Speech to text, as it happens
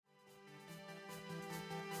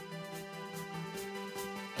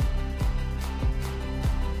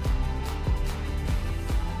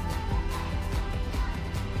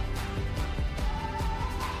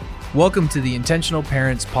Welcome to the Intentional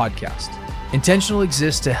Parents Podcast. Intentional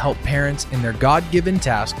exists to help parents in their God-given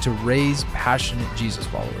task to raise passionate Jesus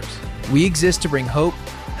followers. We exist to bring hope,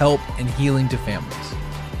 help, and healing to families.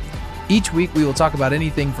 Each week, we will talk about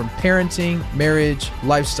anything from parenting, marriage,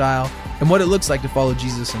 lifestyle, and what it looks like to follow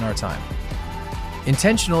Jesus in our time.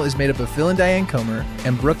 Intentional is made up of Phil and Diane Comer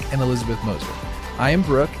and Brooke and Elizabeth Moser. I am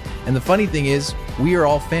Brooke, and the funny thing is, we are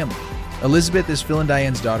all family. Elizabeth is Phil and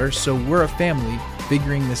Diane's daughter, so we're a family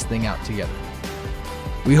figuring this thing out together.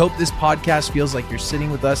 We hope this podcast feels like you're sitting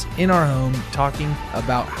with us in our home talking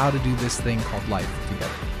about how to do this thing called life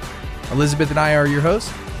together. Elizabeth and I are your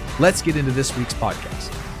hosts. Let's get into this week's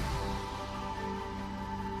podcast.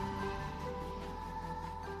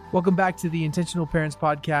 Welcome back to the Intentional Parents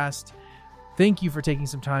Podcast. Thank you for taking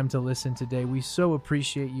some time to listen today. We so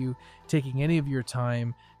appreciate you taking any of your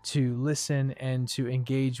time to listen and to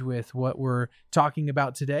engage with what we're talking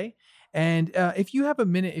about today. And if you have a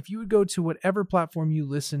minute, if you would go to whatever platform you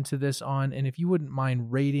listen to this on, and if you wouldn't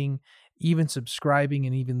mind rating, even subscribing,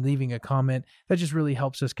 and even leaving a comment, that just really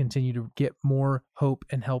helps us continue to get more hope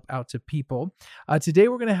and help out to people. Today,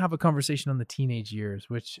 we're going to have a conversation on the teenage years,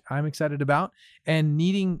 which I'm excited about and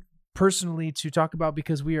needing personally to talk about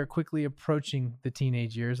because we are quickly approaching the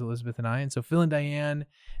teenage years, Elizabeth and I. And so Phil and Diane,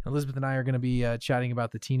 Elizabeth and I are going to be chatting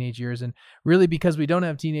about the teenage years. And really, because we don't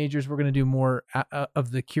have teenagers, we're going to do more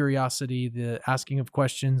of the curiosity, the asking of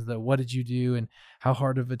questions, the what did you do and how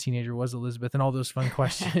hard of a teenager was Elizabeth, and all those fun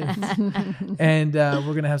questions. And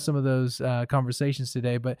we're going to have some of those conversations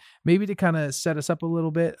today. But maybe to kind of set us up a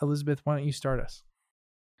little bit, Elizabeth, why don't you start us?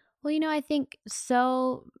 Well, I think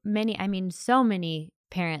so many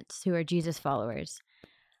parents who are Jesus followers,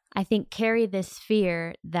 I think carry this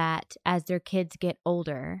fear that as their kids get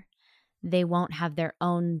older, they won't have their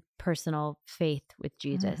own personal faith with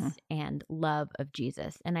Jesus and love of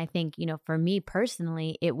Jesus. And I think, for me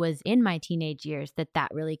personally, it was in my teenage years that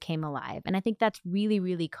really came alive. And I think that's really,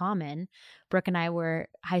 really common. Brooke and I were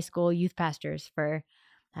high school youth pastors for,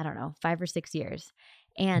 5 or 6 years.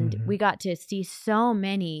 And we got to see so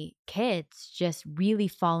many kids just really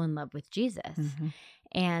fall in love with Jesus.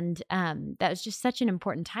 And that was just such an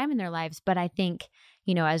important time in their lives. But I think,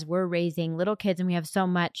 as we're raising little kids and we have so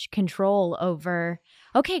much control over,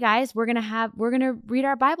 okay, guys, we're going to read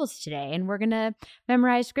our Bibles today and we're going to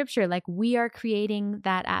memorize scripture. Like, we are creating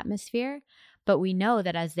that atmosphere. But we know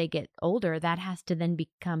that as they get older, that has to then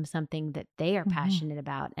become something that they are passionate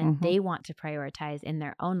about and they want to prioritize in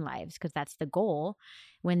their own lives, because that's the goal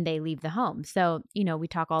when they leave the home. So, we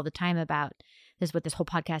talk all the time about this is what this whole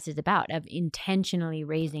podcast is about, of intentionally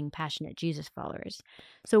raising passionate Jesus followers.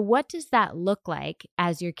 So what does that look like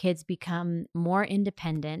as your kids become more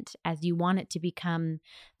independent, as you want it to become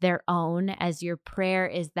their own, as your prayer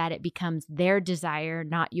is that it becomes their desire,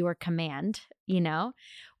 not your command,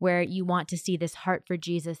 where you want to see this heart for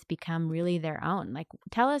Jesus become really their own? Like,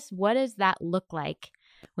 tell us, what does that look like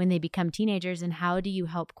when they become teenagers, and how do you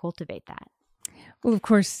help cultivate that? Well, of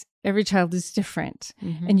course, every child is different.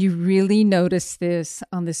 And you really notice this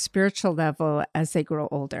on the spiritual level as they grow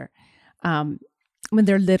older. When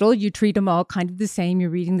they're little, you treat them all kind of the same. You're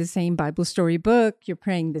reading the same Bible story book. You're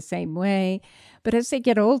praying the same way. But as they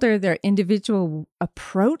get older, their individual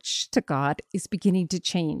approach to God is beginning to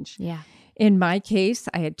change. Yeah. In my case,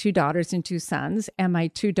 I had 2 daughters and 2 sons. And my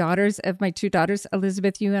two daughters,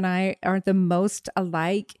 Elizabeth, you and I are the most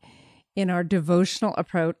alike in our devotional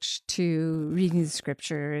approach to reading the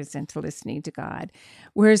scriptures and to listening to God.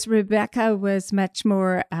 Whereas Rebecca was much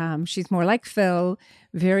more, she's more like Phil,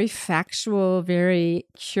 very factual, very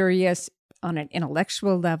curious on an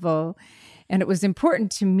intellectual level. And it was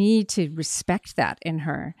important to me to respect that in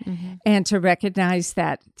her and to recognize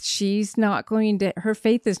that her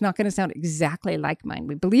faith is not going to sound exactly like mine.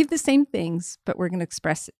 We believe the same things, but we're going to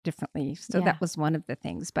express it differently. So that was one of the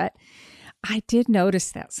things. But I did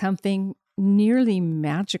notice that something nearly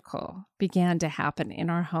magical began to happen in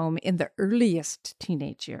our home in the earliest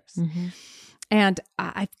teenage years. And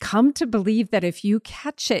I've come to believe that if you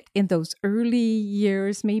catch it in those early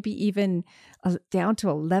years, maybe even down to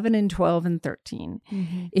 11 and 12 and 13,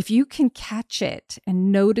 if you can catch it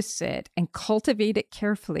and notice it and cultivate it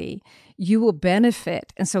carefully, you will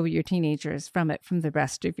benefit, and so will your teenagers, from it from the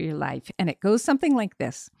rest of your life. And it goes something like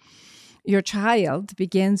this. Your child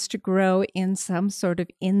begins to grow in some sort of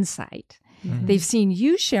insight. They've seen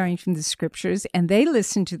you sharing from the scriptures, and they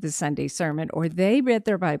listened to the Sunday sermon, or they read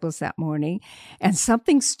their Bibles that morning, and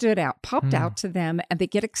something popped out to them, and they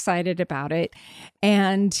get excited about it.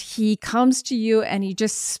 And he comes to you and he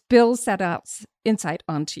just spills that out insight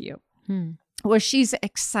onto you. Well, she's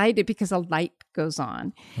excited because a light goes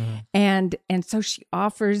on. And so she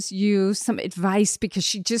offers you some advice because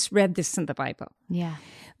she just read this in the Bible. Yeah.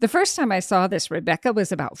 The first time I saw this, Rebecca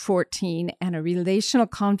was about 14, and a relational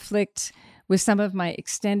conflict with some of my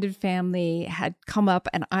extended family had come up,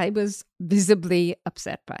 and I was visibly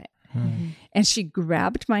upset by it. And she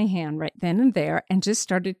grabbed my hand right then and there and just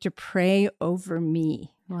started to pray over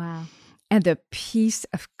me. Wow. And the peace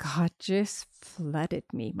of God just flooded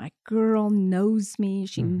me. My girl knows me.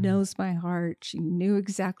 She knows my heart. She knew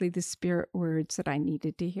exactly the spirit words that I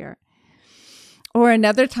needed to hear. Or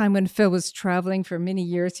another time when Phil was traveling for many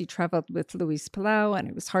years, he traveled with Luis Palau, and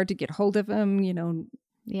it was hard to get hold of him,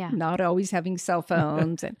 not always having cell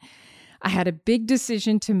phones. And I had a big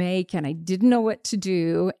decision to make, and I didn't know what to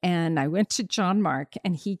do. And I went to John Mark,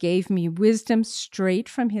 and he gave me wisdom straight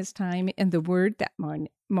from his time in the Word that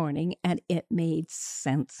morning, and it made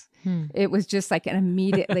sense. It was just like an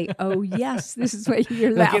immediately, oh yes, this is what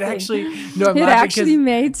you're laughing. It actually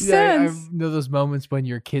made sense. I know those moments when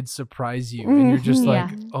your kids surprise you, and you're just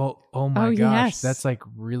like, oh my gosh, yes. that's like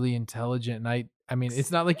really intelligent. And I mean,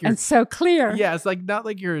 it's not like you're and so clear. Yeah, it's like not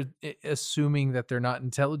like you're assuming that they're not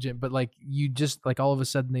intelligent, but like you just like all of a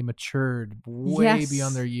sudden they matured way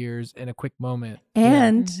beyond their years in a quick moment.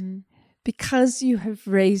 And because you have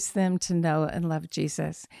raised them to know and love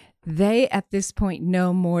Jesus, they at this point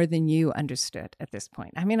know more than you understood at this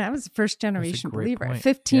point. I mean, I was a first generation believer. At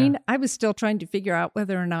 15, I was still trying to figure out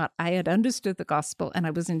whether or not I had understood the gospel and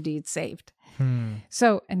I was indeed saved.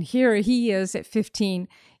 So, and here he is at 15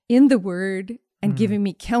 in the Word and giving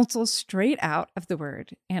me counsel straight out of the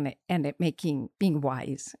Word and it being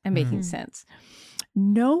wise and making sense.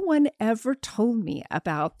 No one ever told me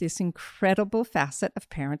about this incredible facet of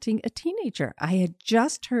parenting a teenager. I had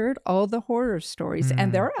just heard all the horror stories,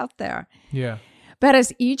 and they're out there. Yeah. But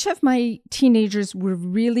as each of my teenagers were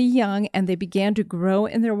really young and they began to grow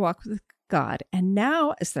in their walk with God, and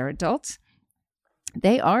now as they're adults,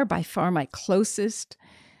 they are by far my closest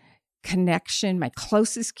connection, my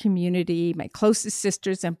closest community, my closest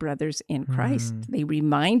sisters and brothers in Christ. They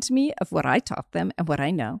remind me of what I taught them and what I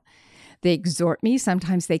know. They exhort me.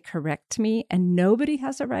 Sometimes they correct me. And nobody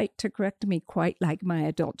has a right to correct me quite like my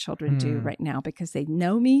adult children do right now, because they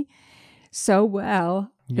know me so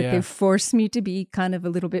well that they force me to be kind of a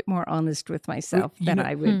little bit more honest with myself than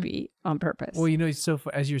I would be on purpose. Well, so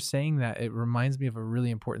as you're saying that, it reminds me of a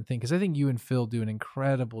really important thing, because I think you and Phil do an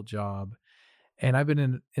incredible job. And I've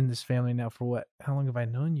been in this family now for how long have I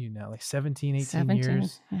known you now? Like 17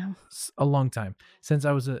 years? Yeah. A long time. Since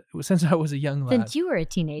I was a young lad. Since you were a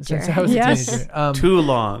teenager. Since I was a teenager. Too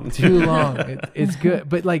long. It's good.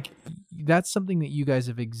 But like, that's something that you guys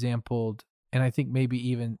have exampled. And I think maybe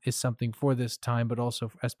even is something for this time, but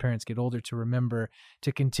also as parents get older to remember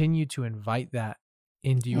to continue to invite that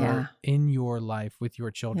into in your life with your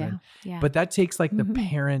children. Yeah. But that takes like the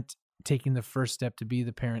parent taking the first step to be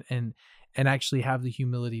the parent and actually have the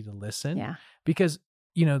humility to listen. Yeah. Because,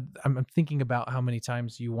 I'm thinking about how many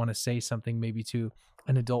times you want to say something maybe to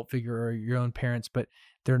an adult figure or your own parents, but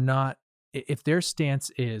they're not, if their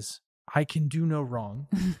stance is, I can do no wrong.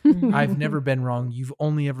 I've never been wrong. You've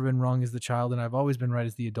only ever been wrong as the child, and I've always been right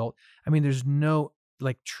as the adult. I mean, there's no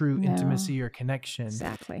like true intimacy or connection.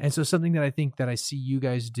 Exactly. And so something that I think that I see you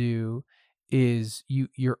guys do is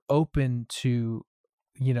you're open to,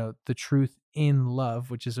 the truth in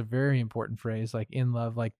love, which is a very important phrase, like in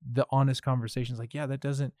love, like the honest conversations, like, that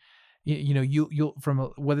doesn't, you'll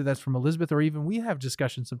whether that's from Elizabeth or even we have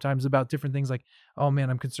discussions sometimes about different things like, oh man,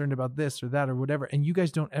 I'm concerned about this or that or whatever. And you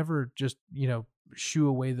guys don't ever just, shoo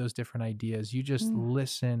away those different ideas. You just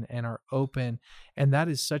listen and are open. And that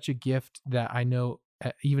is such a gift that I know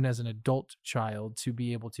even as an adult child to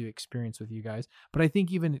be able to experience with you guys. But I think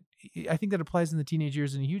that applies in the teenage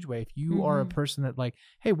years in a huge way. If you are a person that like,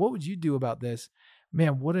 hey, what would you do about this?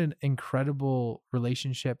 Man, what an incredible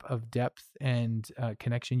relationship of depth and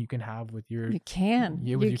connection you can have with your son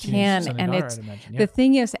and daughter, it's the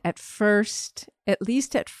thing is, at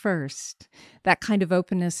least at first, that kind of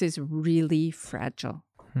openness is really fragile.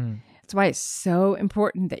 That's why it's so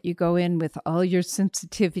important that you go in with all your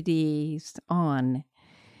sensitivities on.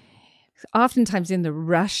 Oftentimes in the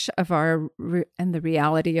rush of and the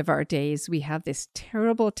reality of our days, we have this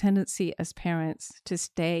terrible tendency as parents to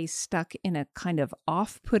stay stuck in a kind of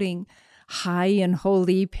off-putting, high and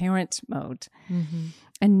holy parent mode.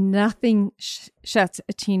 And nothing shuts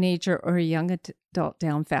a teenager or a young adult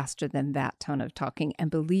down faster than that tone of talking.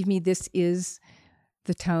 And believe me, this is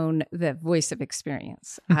the tone, the voice of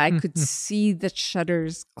experience. I could see the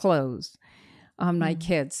shutters close on my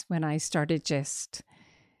kids when I started just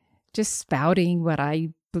spouting what I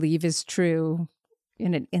believe is true,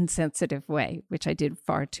 in an insensitive way, which I did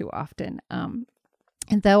far too often.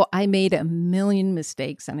 And though I made a million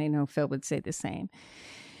mistakes, and I know Phil would say the same,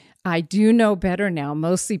 I do know better now,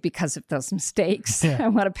 mostly because of those mistakes. Yeah. I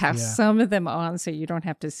want to pass Yeah. some of them on so you don't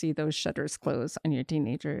have to see those shutters close on your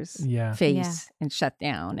teenager's face and shut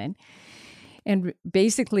down. And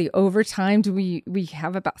basically, over time, we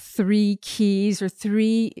have about 3 keys or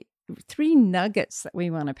three nuggets that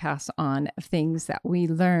we want to pass on of things that we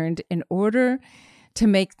learned in order to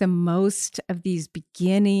make the most of these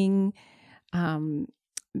beginning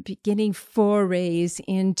forays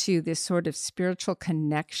into this sort of spiritual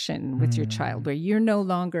connection with your child, where you're no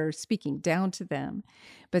longer speaking down to them,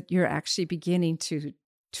 but you're actually beginning to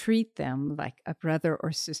treat them like a brother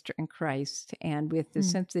or sister in Christ, and with the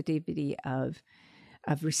sensitivity of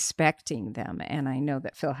respecting them. And I know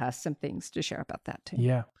that Phil has some things to share about that too.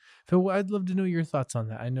 Yeah. Phil, I'd love to know your thoughts on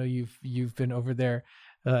that. I know you've been over there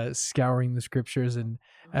scouring the scriptures and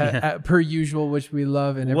per usual, which we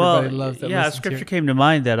love and everybody loves. That a scripture came to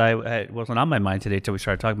mind that I wasn't on my mind today till we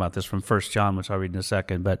started talking about this, from 1 John, which I'll read in a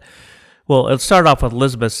second. But let's start off with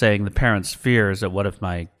Elizabeth saying the parents' fear is that what if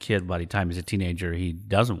my kid, by the time he's a teenager, he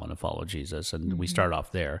doesn't want to follow Jesus? And we start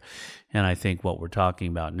off there. And I think what we're talking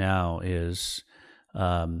about now is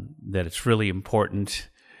that it's really important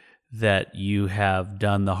that you have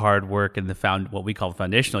done the hard work in what we call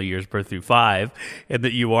foundational years, birth through 5, and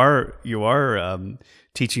that you are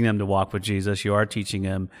teaching them to walk with Jesus. You are teaching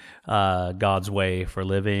them God's way for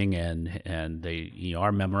living, and they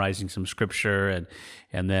are memorizing some scripture,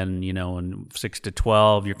 and then in 6 to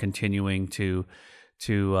 12 you're continuing to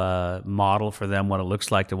model for them what it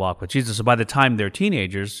looks like to walk with Jesus. So by the time they're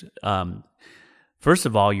teenagers, first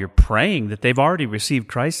of all, you're praying that they've already received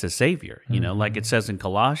Christ as Savior. Like it says in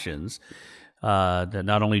Colossians, that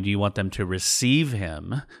not only do you want them to receive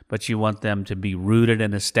Him, but you want them to be rooted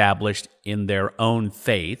and established in their own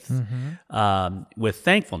faith with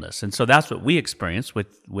thankfulness. And so that's what we experienced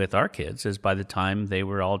with our kids, is by the time they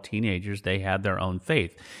were all teenagers, they had their own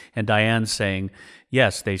faith. And Diane's saying,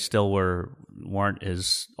 yes, they still weren't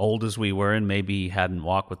as old as we were, and maybe hadn't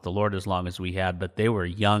walked with the Lord as long as we had, but they were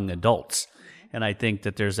young adults. And I think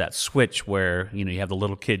that there's that switch where, you have the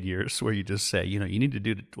little kid years where you just say, you need to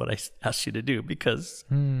do what I asked you to do because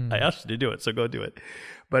I asked you to do it, so go do it.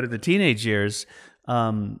 But in the teenage years,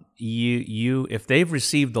 you if they've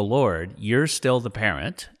received the Lord, you're still the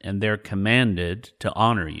parent, and they're commanded to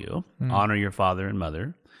honor you, honor your father and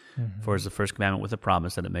mother. For it's the first commandment with a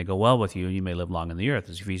promise that it may go well with you and you may live long in the earth.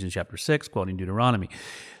 It's Ephesians chapter 6, quoting Deuteronomy.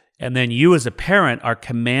 And then you as a parent are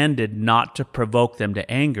commanded not to provoke them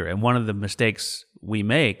to anger. And one of the mistakes we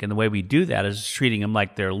make, and the way we do that, is treating them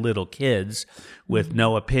like they're little kids with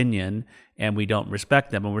no opinion, and we don't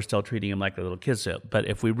respect them, and we're still treating them like they're little kids. But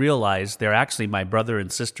if we realize they're actually my brother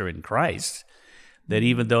and sister in Christ, that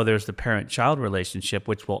even though there's the parent-child relationship,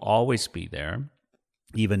 which will always be there,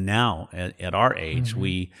 even now at our age,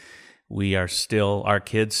 we are still, our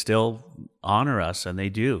kids still honor us, and they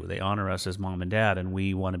do. They honor us as mom and dad, and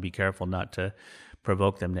we want to be careful not to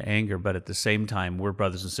provoke them to anger. But at the same time, we're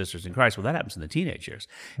brothers and sisters in Christ. Well, that happens in the teenage years.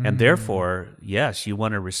 And therefore, yes, you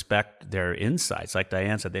want to respect their insights. Like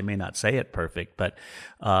Diane said, they may not say it perfect, but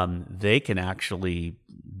they can actually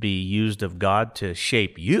be used of God to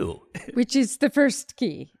shape you. Which is the first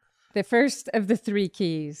key. The first of the 3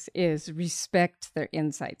 keys is respect their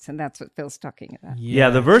insights, and that's what Phil's talking about. Yeah,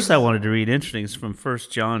 the verse I wanted to read, interesting, is from 1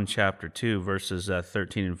 John chapter 2, verses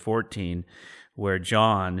 13 and 14, where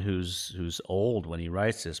John, who's old when he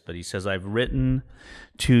writes this, but he says, I've written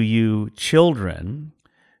to you children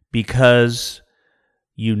because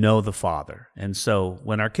you know the Father. And so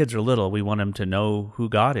when our kids are little, we want them to know who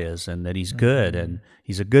God is and that He's good and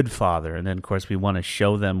He's a good Father. And then, of course, we want to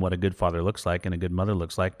show them what a good father looks like and a good mother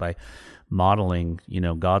looks like by modeling,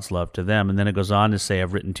 God's love to them. And then it goes on to say,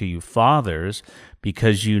 I've written to you fathers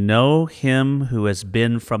because you know Him who has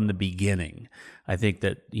been from the beginning. I think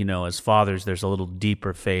that, as fathers, there's a little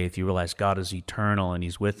deeper faith. You realize God is eternal and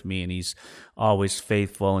He's with me and He's always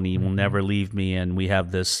faithful and He will never leave me. And we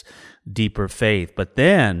have this deeper faith. But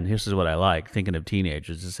then, this is what I like, thinking of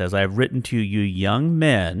teenagers. It says, I have written to you young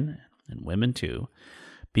men, and women too,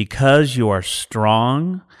 because you are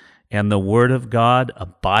strong and the word of God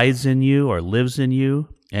abides in you or lives in you,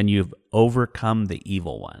 and you've overcome the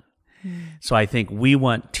evil one. So I think we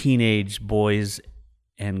want teenage boys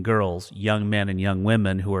and girls, young men and young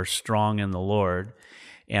women who are strong in the Lord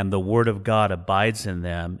and the word of God abides in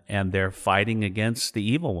them, and they're fighting against the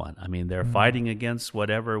evil one. I mean, they're fighting against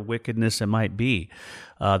whatever wickedness it might be.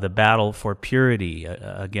 The battle for purity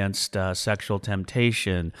against sexual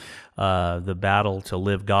temptation, the battle to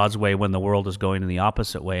live God's way when the world is going in the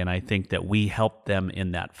opposite way. And I think that we help them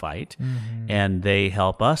in that fight, and they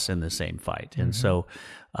help us in the same fight. And so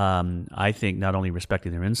I think not only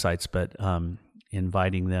respecting their insights, but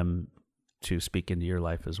inviting them to speak into your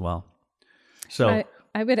life as well. So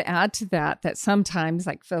I would add to that sometimes,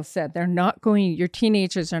 like Phil said, your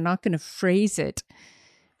teenagers are not going to phrase it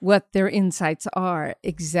what their insights are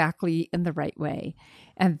exactly in the right way.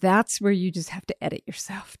 And that's where you just have to edit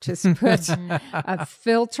yourself. Just put a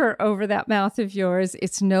filter over that mouth of yours.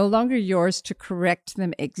 It's no longer yours to correct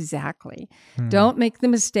them exactly. Don't make the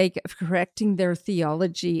mistake of correcting their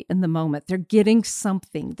theology in the moment. They're getting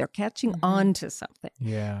something. They're catching on to something.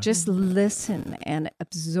 Yeah. Just listen and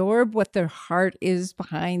absorb what their heart is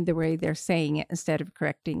behind the way they're saying it instead of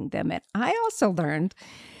correcting them. And I also learned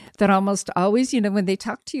that almost always, when they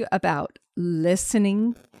talk to you about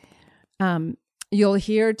listening, you'll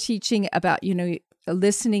hear teaching about,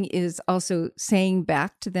 listening is also saying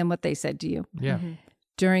back to them what they said to you. Yeah.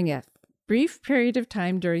 During a brief period of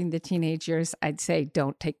time during the teenage years, I'd say,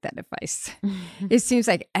 don't take that advice. It seems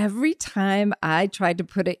like every time I tried to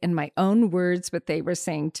put it in my own words, what they were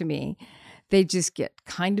saying to me, they just get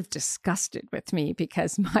kind of disgusted with me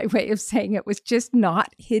because my way of saying it was just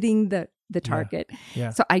not hitting the target. Yeah.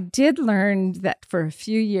 So I did learn that for a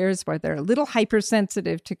few years where they're a little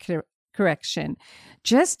hypersensitive to correction,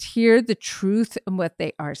 just hear the truth in what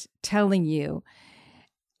they are telling you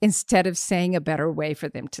instead of saying a better way for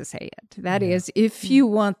them to say it. That is, if you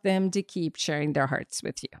want them to keep sharing their hearts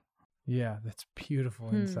with you. Yeah, that's beautiful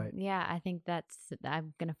insight. Yeah, I think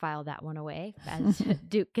I'm going to file that one away as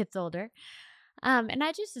Duke gets older. And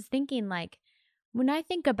I just was thinking, like, when I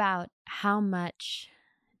think about how much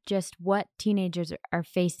just what teenagers are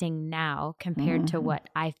facing now compared to what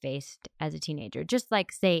I faced as a teenager, just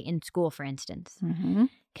like, say, in school, for instance,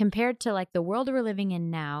 compared to like the world we're living in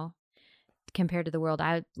now, compared to the world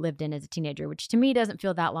I lived in as a teenager, which to me doesn't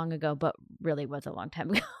feel that long ago, but really was a long time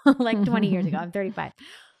ago, like 20 years ago. I'm 35.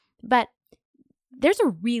 But there's a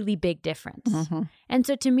really big difference. And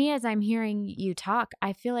so to me, as I'm hearing you talk,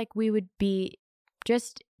 I feel like we would be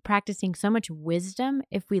just practicing so much wisdom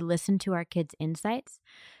if we listen to our kids' insights.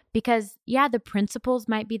 Because, yeah, the principles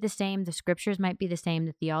might be the same, the scriptures might be the same,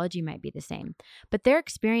 the theology might be the same, but their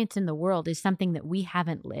experience in the world is something that we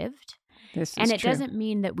haven't lived. And it doesn't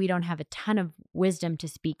mean that we don't have a ton of wisdom to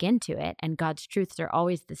speak into it, and God's truths are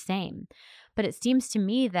always the same. But it seems to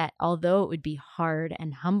me that although it would be hard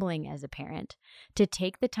and humbling as a parent to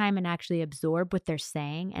take the time and actually absorb what they're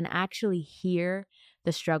saying and actually hear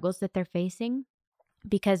the struggles that they're facing,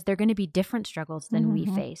 because they're going to be different struggles than we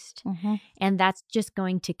faced. And that's just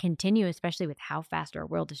going to continue, especially with how fast our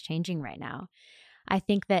world is changing right now. I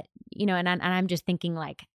think that, and I'm just thinking,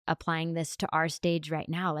 like, applying this to our stage right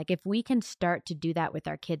now. Like, if we can start to do that with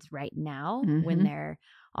our kids right now when they're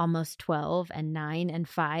almost 12 and 9 and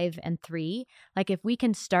 5 and 3, like, if we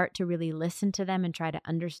can start to really listen to them and try to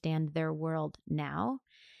understand their world now,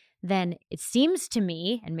 then it seems to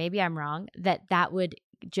me, and maybe I'm wrong, that would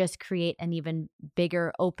just create an even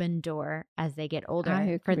bigger open door as they get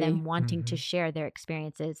older for them wanting to share their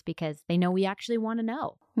experiences because they know we actually want to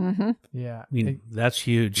know. Yeah. I mean, that's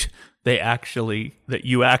huge. That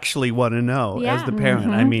you actually want to know as the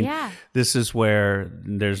parent. I mean, this is where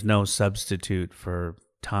there's no substitute for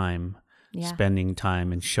time, spending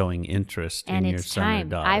time and showing interest in your son or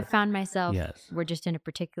daughter. I found myself, we're just in a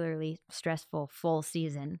particularly stressful full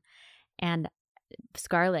season, and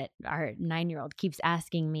Scarlett, our 9-year-old, keeps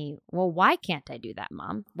asking me, well, why can't I do that,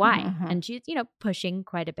 Mom? Why? And she's, pushing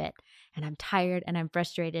quite a bit. And I'm tired and I'm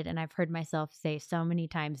frustrated. And I've heard myself say so many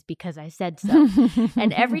times, because I said so.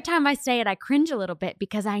 And every time I say it, I cringe a little bit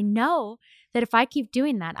because I know that if I keep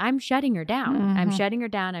doing that, I'm shutting her down. I'm shutting her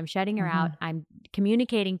down. I'm shutting her out. I'm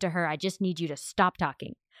communicating to her, I just need you to stop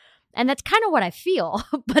talking. And that's kind of what I feel,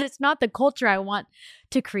 but it's not the culture I want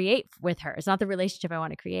to create with her. It's not the relationship I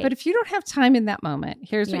want to create. But if you don't have time in that moment,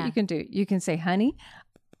 here's what you can do. You can say, honey,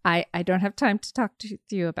 I don't have time to talk to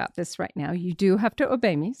you about this right now. You do have to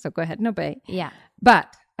obey me, so go ahead and obey. Yeah.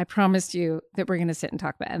 But I promised you that we're going to sit and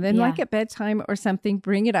talk about it. And then like at bedtime or something,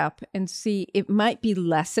 bring it up and see. It might be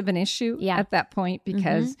less of an issue at that point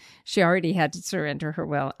because she already had to surrender her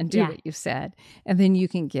will and do what you said. And then you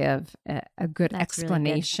can give a good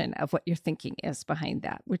explanation of what your thinking is behind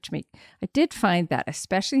that, I did find that,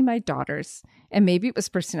 especially my daughters, and maybe it was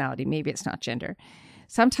personality, maybe it's not gender.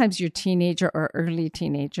 Sometimes your teenager or early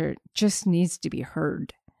teenager just needs to be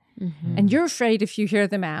heard. Mhm. And you're afraid if you hear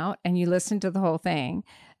them out and you listen to the whole thing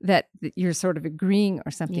that you're sort of agreeing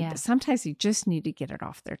or something. Yeah. But sometimes you just need to get it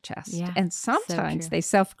off their chest. Yeah, And so sometimes true. they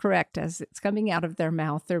self-correct as it's coming out of their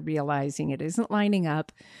mouth. They're realizing it isn't lining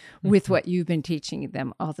up with what you've been teaching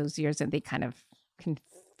them all those years, and they kind of can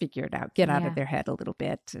figure it out, get out Yeah. of their head a little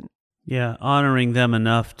bit. And Yeah, honoring them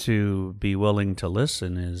enough to be willing to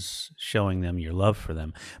listen is showing them your love for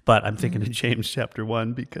them. But I'm thinking of James chapter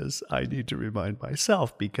 1 because I need to remind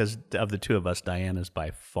myself, because of the two of us, Diane is by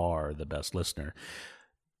far the best listener.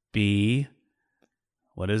 Be,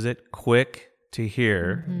 what is it? Quick to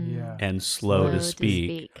hear Yeah. and slow to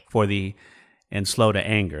speak. And slow to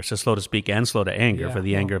anger. So slow to speak and slow to anger. Yeah. For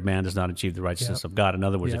the anger of man does not achieve the righteousness of God. In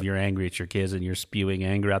other words, Yep. if you're angry at your kids and you're spewing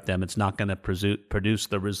anger at them, it's not going to produce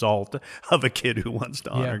the result of a kid who wants to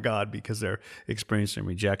honor God because they're experiencing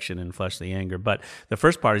rejection and fleshly anger. But the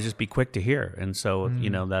first part is just be quick to hear. And so,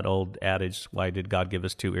 that old adage, why did God give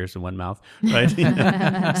us 2 ears and 1 mouth? Right?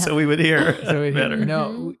 So we would hear better.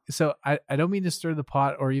 No, so I don't mean to stir the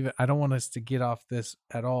pot, or even I don't want us to get off this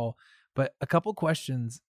at all, but a couple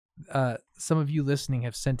questions some of you listening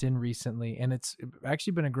have sent in recently, and it's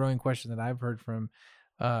actually been a growing question that I've heard from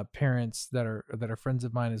parents that are friends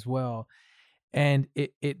of mine as well. And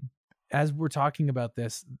it as we're talking about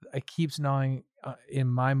this, it keeps gnawing in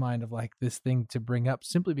my mind of like this thing to bring up,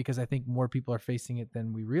 simply because I think more people are facing it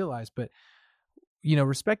than we realize. But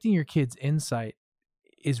respecting your kids' insight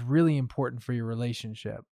is really important for your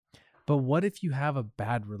relationship. But what if you have a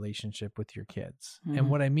bad relationship with your kids?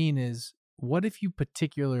 And what I mean is, what if you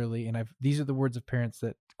particularly, and these are the words of parents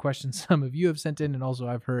that questions some of you have sent in, and also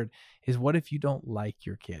I've heard, is what if you don't like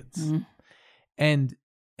your kids? And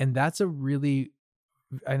that's a really,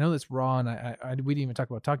 I know that's raw, and we didn't even talk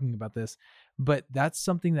about talking about this, but that's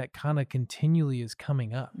something that kind of continually is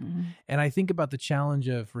coming up. And I think about the challenge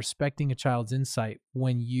of respecting a child's insight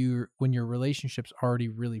when your relationship's already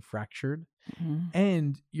really fractured,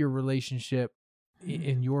 and your relationship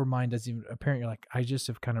in your mind as even a parent, you're like, I just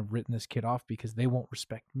have kind of written this kid off because they won't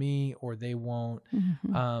respect me, or they won't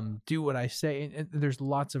do what I say. And there's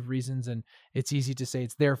lots of reasons, and it's easy to say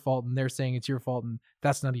it's their fault and they're saying it's your fault, and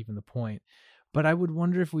that's not even the point. But I would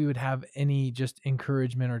wonder if we would have any just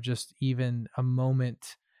encouragement, or just even a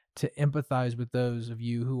moment to empathize with those of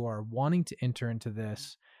you who are wanting to enter into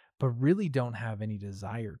this, but really don't have any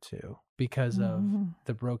desire to, because of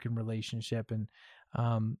the broken relationship.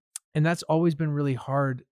 And that's always been really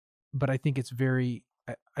hard, but I think it's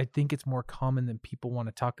I think it's more common than people want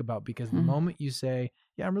to talk about, because the moment you say,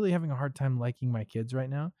 yeah, I'm really having a hard time liking my kids right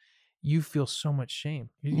now, you feel so much shame.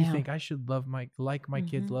 You think I should like my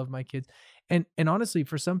kids, love my kids. And honestly,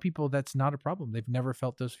 for some people, that's not a problem. They've never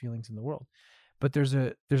felt those feelings in the world. But there's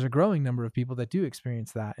a growing number of people that do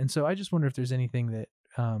experience that. And so I just wonder if there's anything that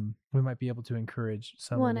we might be able to encourage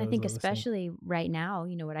some. Well, of and I those think listening. especially right now,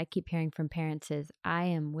 what I keep hearing from parents is, I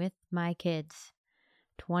am with my kids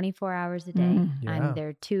 24 hours a day. Yeah. I'm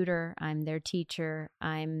their tutor. I'm their teacher.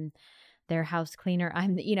 I'm their house cleaner.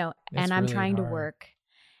 I'm and I'm really trying to hard. work,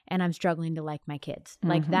 and I'm struggling to like my kids.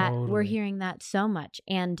 Like that. We're Totally. hearing that so much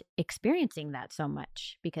and experiencing that so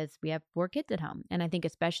much because we have 4 kids at home. And I think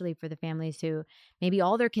especially for the families who maybe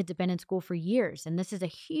all their kids have been in school for years, and this is a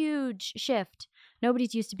huge shift.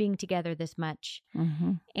 Nobody's used to being together this much.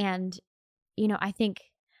 And, I think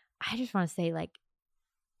I just want to say, like,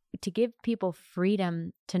 to give people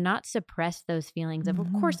freedom to not suppress those feelings of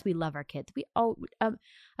course we love our kids.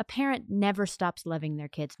 A parent never stops loving their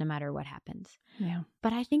kids no matter what happens. Yeah.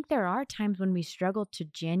 But I think there are times when we struggle to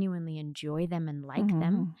genuinely enjoy them and like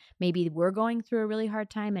them. Maybe we're going through a really hard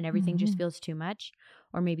time and everything just feels too much.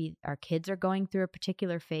 Or maybe our kids are going through a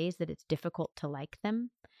particular phase that it's difficult to like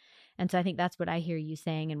them. And so I think that's what I hear you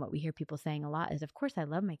saying, and what we hear people saying a lot is, of course, I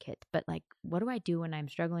love my kids, but like, what do I do when I'm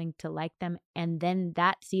struggling to like them? And then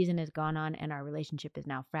that season has gone on and our relationship is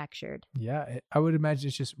now fractured. Yeah, I would imagine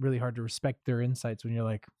it's just really hard to respect their insights when you're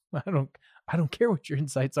like, I don't care what your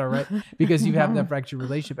insights are, right? Because you have that fractured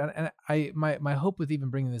relationship. And my hope with even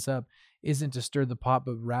bringing this up isn't to stir the pot,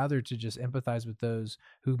 but rather to just empathize with those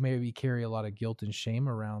who maybe carry a lot of guilt and shame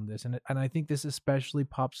around this. And I think this especially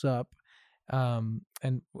pops up.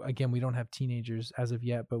 And again, we don't have teenagers as of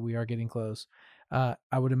yet, but we are getting close. I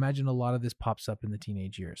would imagine a lot of this pops up in the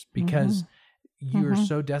teenage years, because you're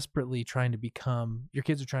so desperately trying to become, your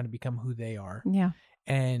kids are trying to become who they are. Yeah.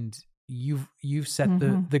 And you've set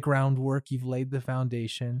the groundwork, you've laid the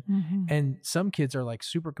foundation. And some kids are like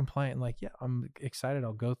super compliant and like, yeah, I'm excited.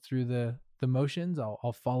 I'll go through the motions.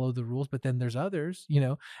 I'll follow the rules. But then there's others,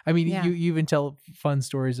 I mean, you even tell fun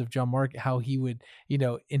stories of John Mark, how he would,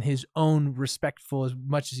 in his own respectful, as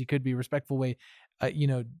much as he could be respectful way,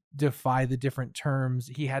 defy the different terms.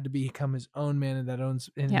 He had to become his own man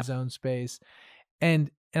in his own space.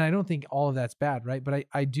 And I don't think all of that's bad, right? But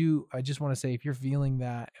I just want to say, if you're feeling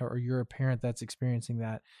that, or you're a parent that's experiencing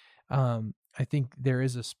that, I think there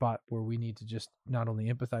is a spot where we need to just not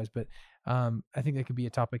only empathize, but I think that could be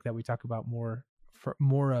a topic that we talk about more for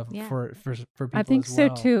people. I think as so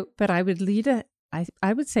well. too. But I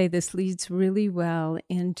would say this leads really well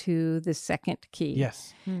into the second key.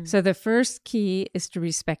 Yes. So the first key is to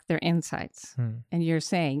respect their insights. And you're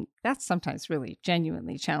saying that's sometimes really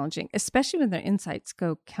genuinely challenging, especially when their insights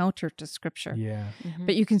go counter to scripture. Yeah.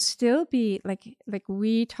 But you can still be like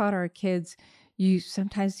we taught our kids,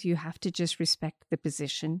 sometimes you have to just respect the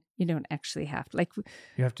position. You don't actually have to. Like,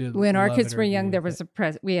 you have to. When our love kids it or were agree young, there with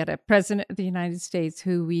was we had a president of the United States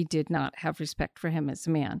who we did not have respect for him as a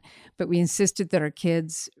man, but we insisted that our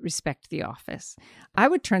kids respect the office. I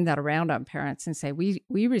would turn that around on parents and say, we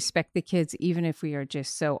respect the kids even if we are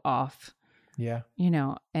just so off. Yeah.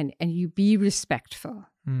 And you be respectful.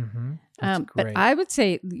 That's But great. I would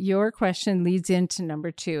say your question leads into number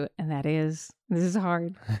 2, and that is, this is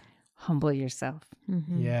hard, humble yourself.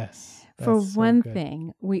 Yes. For that's so one good.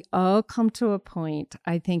 thing, we all come to a point,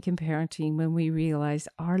 I think, in parenting when we realize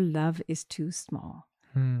our love is too small.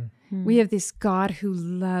 We have this God who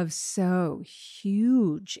loves so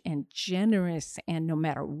huge and generous and no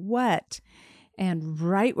matter what, and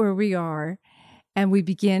right where we are, and we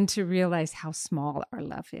begin to realize how small our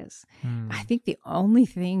love is. I think the only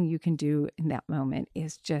thing you can do in that moment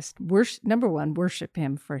is just number one, worship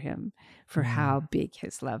him for how big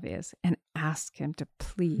his love is, and ask him to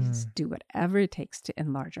please do whatever it takes to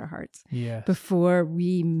enlarge our hearts Yes. before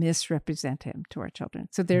we misrepresent him to our children.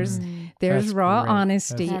 So there's That's raw great.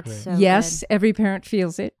 honesty. That's That's great. so Yes, good. every parent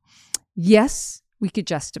feels it. Yes, we could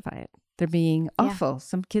justify it. They're being awful.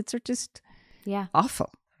 Some kids are just Yeah. awful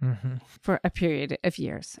for a period of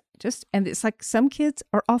years. And it's like some kids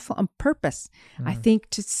are awful on purpose, I think,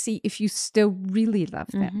 to see if you still really love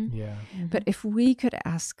them. Yeah. But if we could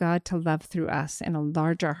ask God to love through us and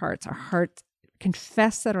enlarge our hearts,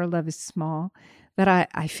 confess that our love is small, that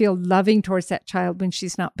I feel loving towards that child when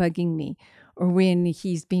she's not bugging me or when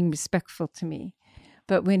he's being respectful to me.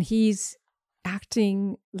 But when he's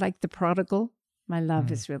acting like the prodigal, my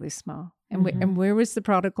love is really small. And where was the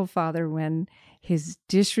prodigal father when his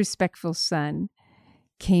disrespectful son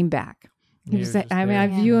came back? He was like,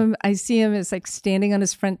 I see him as like standing on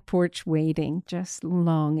his front porch waiting, just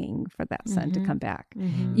longing for that son to come back,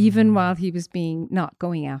 even while he was not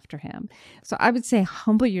going after him. So I would say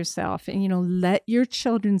humble yourself and, let your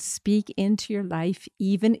children speak into your life,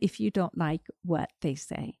 even if you don't like what they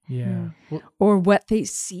say Yeah. Well, or what they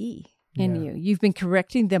see in you. You've been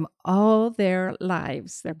correcting them all their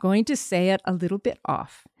lives. They're going to say it a little bit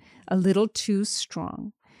off, a little too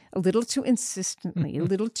strong, a little too insistently, a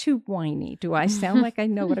little too whiny. Do I sound like I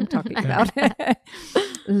know what I'm talking about?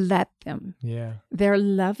 Let them. yeah. They're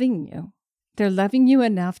loving you. They're loving you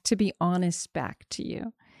enough to be honest back to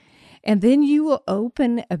you. And then you will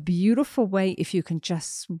open a beautiful way if you can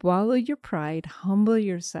just swallow your pride, humble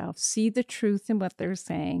yourself, see the truth in what they're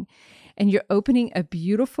saying. And you're opening a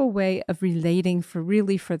beautiful way of relating for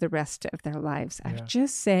the rest of their lives. I would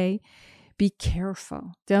just say, be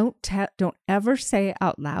careful. Don't ever say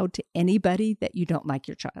out loud to anybody that you don't like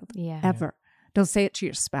your child. Yeah. Ever. Don't say it to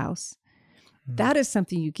your spouse. That is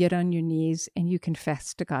something you get on your knees and you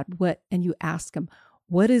confess to God. And you ask him,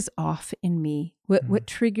 what is off in me? What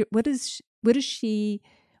is she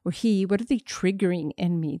or he, what are they triggering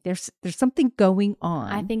in me? There's something going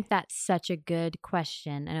on. I think that's such a good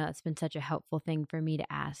question. I know it's been such a helpful thing for me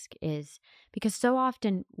to ask, is because so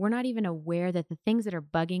often we're not even aware that the things that are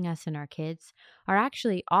bugging us and our kids are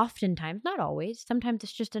actually oftentimes, not always, sometimes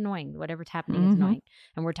it's just annoying. Whatever's happening is annoying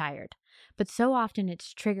and we're tired. But so often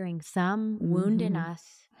it's triggering some wound in us,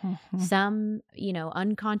 some,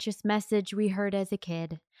 unconscious message we heard as a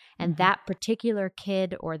kid. And that particular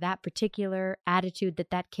kid or that particular attitude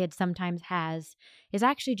that kid sometimes has is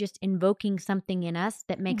actually just invoking something in us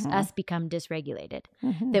that makes us become dysregulated,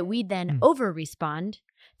 that we then over-respond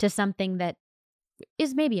to something that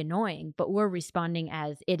is maybe annoying, but we're responding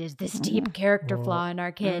as it is this deep character flaw in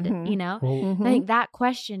our kid, I think that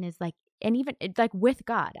question is like, and even it's like with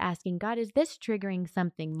God, asking God, is this triggering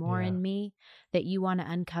something more in me that you want to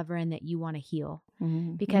uncover and that you want to heal?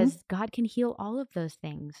 Because God can heal all of those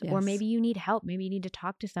things. Yes. Or maybe you need help. Maybe you need to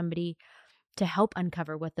talk to somebody to help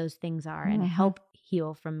uncover what those things are and help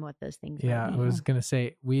heal from what those things are. Yeah, I was going to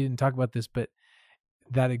say, we didn't talk about this, but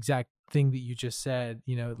that exact thing that you just said,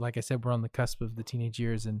 like I said, we're on the cusp of the teenage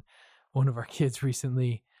years, and one of our kids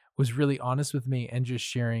recently was really honest with me and just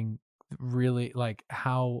sharing really like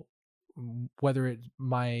how whether it's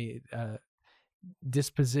my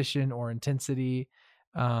disposition or intensity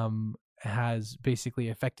has basically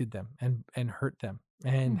affected them and hurt them,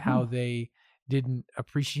 and how they didn't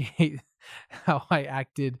appreciate how I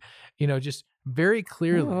acted, just very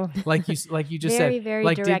clearly, like you just very, said, very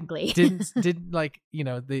like directly. didn't like,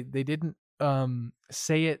 they didn't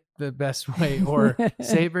say it the best way or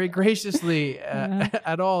say it very graciously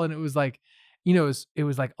at all. And it was like, it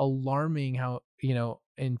was like alarming how,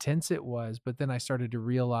 intense it was. But then I started to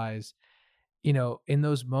realize, in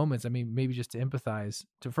those moments, I mean, maybe just to empathize,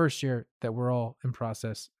 to first share that we're all in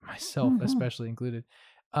process, myself especially included,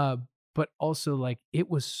 but also like it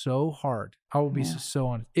was so hard. I will be so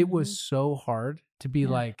honest. It was so hard to be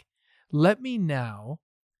like, let me now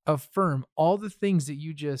affirm all the things that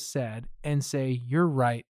you just said and say, you're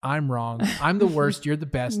right, I'm wrong, I'm the worst, you're the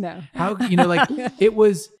best. No. How, like it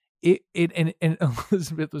was, and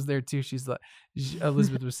Elizabeth was there too. She's like,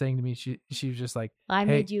 Elizabeth was saying to me, she was just like, I hey,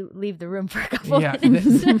 made you leave the room for a couple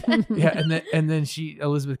minutes. minutes. And then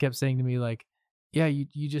Elizabeth kept saying to me like, yeah, you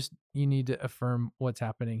need to affirm what's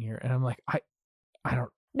happening here. And I'm like, I don't.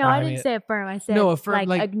 No, I didn't say affirm. I said affirm,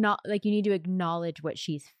 like you need to acknowledge what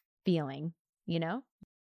she's feeling,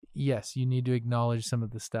 Yes, you need to acknowledge some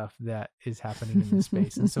of the stuff that is happening in this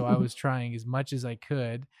space. And so I was trying as much as I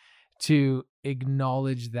could to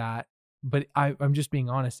acknowledge that. But I'm just being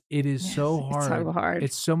honest. It is so hard. It's so hard.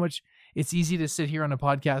 It's so much. It's easy to sit here on a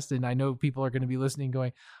podcast, and I know people are going to be listening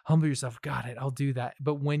going, humble yourself. Got it. I'll do that.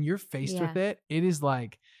 But when you're faced with it, it is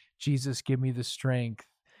like, Jesus, give me the strength,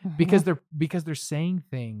 because they're saying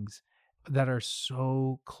things that are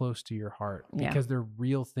so close to your heart, because they're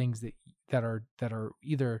real things that are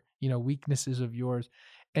either, weaknesses of yours.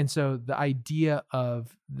 And so the idea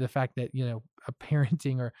of the fact that, a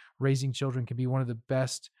parenting or raising children can be one of the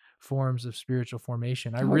best forms of spiritual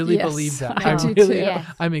formation. I really believe that. I do too.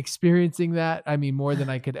 I'm experiencing that. I mean, more than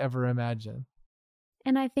I could ever imagine.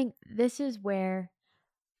 And I think this is where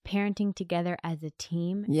parenting together as a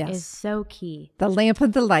team is so key. The lamp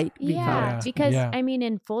and the light. Because I mean,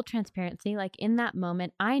 in full transparency, like in that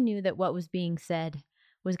moment, I knew that what was being said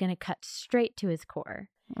was going to cut straight to his core.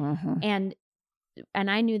 And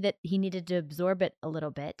I knew that he needed to absorb it a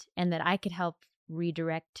little bit, and that I could help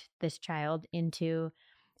redirect this child into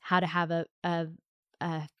how to have a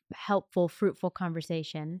helpful, fruitful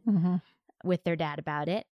conversation with their dad about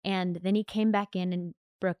it. And then he came back in, and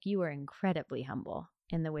Brooke, you were incredibly humble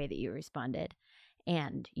in the way that you responded,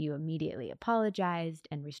 and you immediately apologized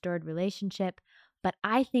and restored relationship. But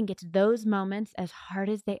I think it's those moments, as hard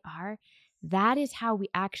as they are, that is how we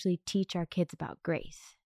actually teach our kids about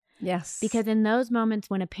grace. Yes. Because in those moments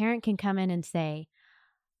when a parent can come in and say,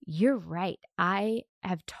 you're right, I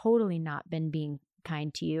have totally not been being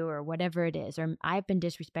kind to you, or whatever it is, or I've been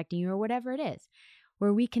disrespecting you, or whatever it is,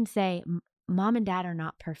 where we can say, mom and dad are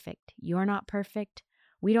not perfect. You're not perfect.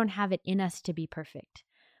 We don't have it in us to be perfect,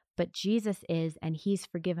 but Jesus is, and he's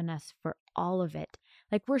forgiven us for all of it.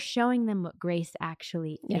 Like, we're showing them what grace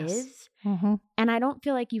actually is. And I don't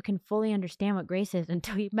feel like you can fully understand what grace is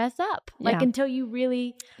until you mess up, like until you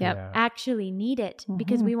really actually need it,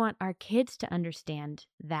 because we want our kids to understand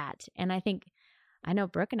that. And I know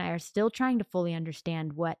Brooke and I are still trying to fully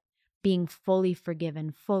understand what being fully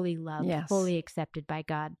forgiven, fully loved, fully accepted by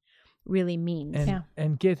God really means.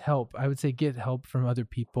 And get help. I would say get help from other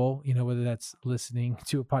people, whether that's listening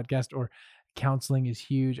to a podcast or counseling is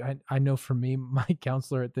huge. I know for me, my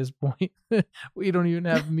counselor at this point, we don't even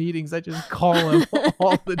have meetings. I just call him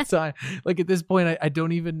all the time. Like at this point, I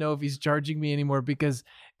don't even know if he's charging me anymore, because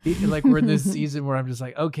we're in this season where I'm just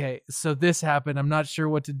like, okay, so this happened. I'm not sure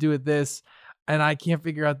what to do with this, and I can't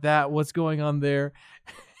figure out what's going on there.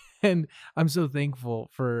 And I'm so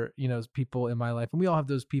thankful for, people in my life, and we all have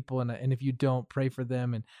those people. And if you don't, pray for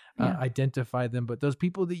them and identify them, but those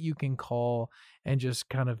people that you can call and just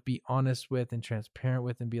kind of be honest with and transparent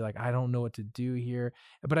with, and be like, I don't know what to do here.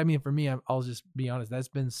 But I mean, for me, I'll just be honest. That's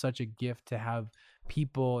been such a gift to have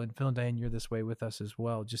people, and Phil and Diane, you're this way with us as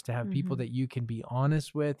well. Just to have people that you can be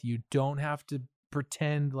honest with. You don't have to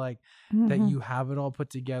pretend like that you have it all put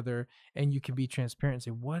together, and you can be transparent and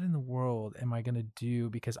say, what in the world am I going to do?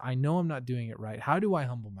 Because I know I'm not doing it right. How do I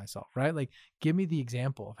humble myself? Right? Like, give me the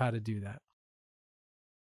example of how to do that.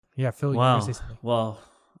 Yeah. Phil, wow. You want to say something? Well,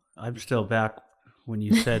 I'm still back when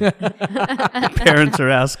you said parents are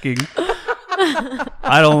asking,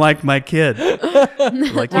 I don't like my kid.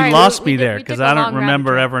 Like, you lost me there, because I don't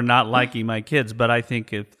remember ever not liking my kids. But I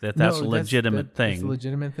think that's a legitimate thing. It's a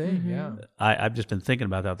legitimate thing, yeah. I've just been thinking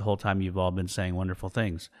about that the whole time you've all been saying wonderful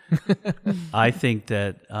things. I think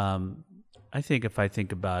that, if I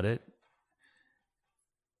think about it,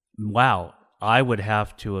 wow, I would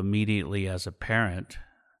have to immediately, as a parent,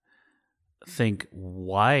 think,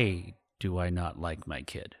 why do I not like my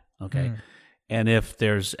kid? Okay. And if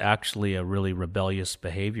there's actually a really rebellious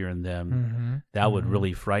behavior in them, that would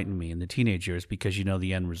really frighten me in the teenage years, because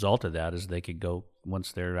the end result of that is they could go,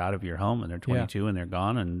 once they're out of your home and they're 22 and they're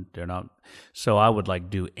gone and they're not. So I would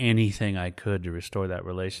do anything I could to restore that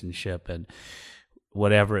relationship, and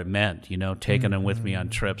whatever it meant, taking them with me on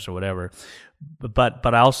trips or whatever. But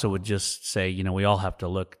I also would just say, we all have to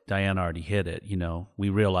look. Diane already hit it. We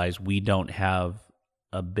realize we don't have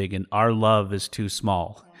our love is too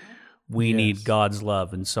small. We need God's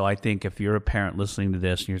love. And so I think if you're a parent listening to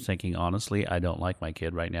this and you're thinking, honestly, I don't like my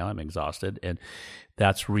kid right now, I'm exhausted, and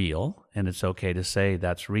that's real, and it's okay to say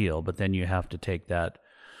that's real, but then you have to take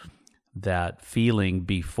that feeling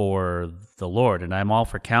before the Lord. And I'm all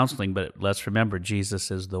for counseling, but let's remember,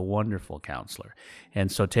 Jesus is the wonderful counselor.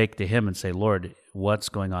 And so take to him and say, Lord, what's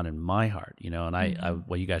going on in my heart? And I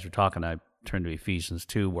while you guys were talking, I turned to Ephesians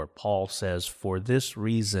 2, where Paul says, for this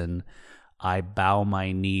reason, I bow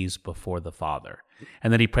my knees before the Father.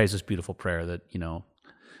 And then he prays this beautiful prayer that,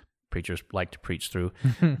 preachers like to preach through,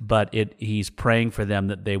 but he's praying for them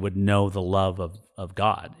that they would know the love of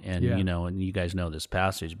God. And, and you guys know this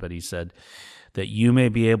passage, but he said that you may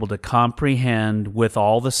be able to comprehend with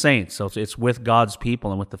all the saints. So it's with God's people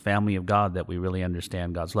and with the family of God that we really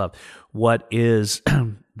understand God's love. What is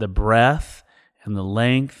the breadth and the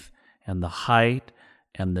length and the height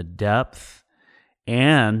and the depth,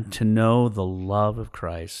 and to know the love of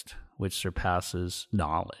Christ, which surpasses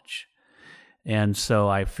knowledge. And so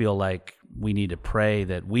I feel like we need to pray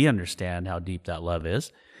that we understand how deep that love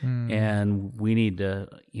is. And we need to,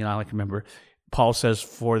 I can remember Paul says,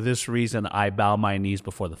 for this reason, I bow my knees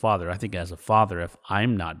before the Father. I think as a father, if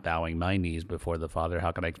I'm not bowing my knees before the Father,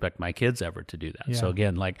 how can I expect my kids ever to do that? Yeah. So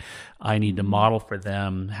again, I need to model for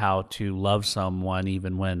them how to love someone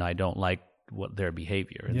even when I don't like what their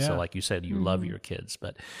behavior. And so like you said, you love your kids.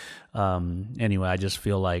 But anyway, I just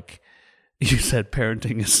feel like you said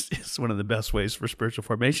parenting is one of the best ways for spiritual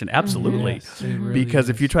formation. Absolutely. Yes, really because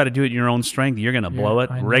if you try to do it in your own strength, you're going to blow it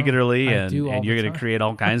regularly and you're going to create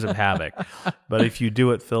all kinds of havoc. But if you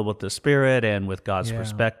do it filled with the Spirit and with God's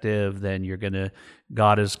perspective, then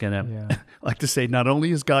God is going to, like to say, not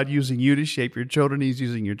only is God using you to shape your children, he's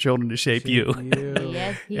using your children to shape you.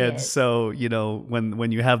 Yes, he and is. So,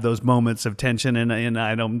 when you have those moments of tension and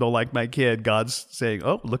I don't like my kid, God's saying,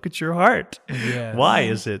 oh, look at your heart. Yes. Why?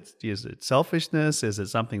 Is it selfishness? Is it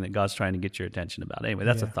something that God's trying to get your attention about? Anyway,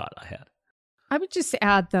 that's a thought I had. I would just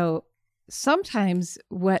add, though, sometimes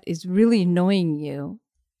what is really annoying you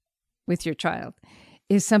with your child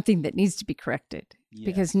is something that needs to be corrected. Yes.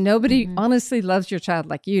 Because nobody honestly loves your child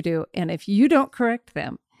like you do. And if you don't correct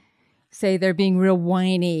them, say they're being real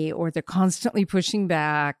whiny or they're constantly pushing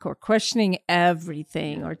back or questioning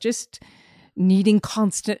everything or just needing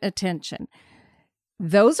constant attention,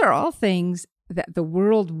 those are all things that the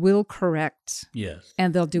world will correct. Yes.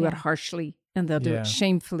 And they'll do it harshly and they'll do it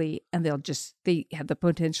shamefully and they have the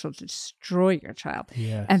potential to destroy your child.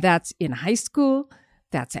 Yes. And that's in high school,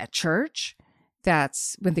 that's at church.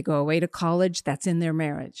 That's when they go away to college. That's in their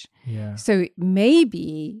marriage. Yeah. So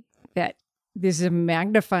maybe that there's a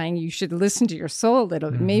magnifying. You should listen to your soul a little.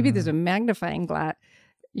 Maybe there's a magnifying glass,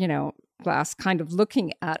 glass kind of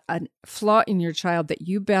looking at a flaw in your child that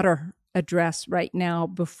you better address right now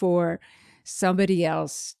before somebody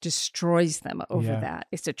else destroys them over that.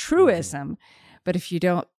 It's a truism, but if you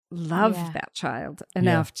don't love that child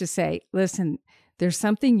enough to say, listen, there's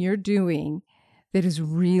something you're doing that is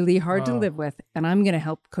really hard to live with, and I'm going to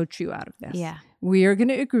help coach you out of this. Yeah, we are going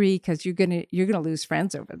to agree because you're going to lose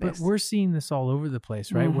friends over this. But we're seeing this all over the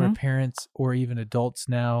place, right? Where parents or even adults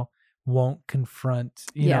now won't confront.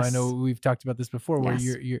 You know, I know we've talked about this before, where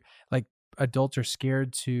you're like adults are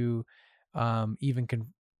scared to even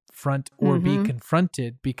confront or be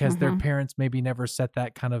confronted because their parents maybe never set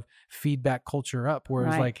that kind of feedback culture up. Where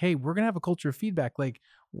it's like, hey, we're going to have a culture of feedback. Like,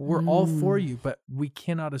 we're all for you, but we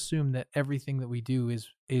cannot assume that everything that we do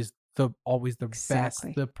is always the best,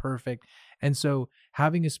 the perfect. And so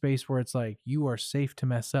having a space where it's like, you are safe to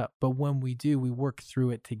mess up, but when we do, we work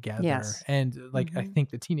through it together. Yes. And like, I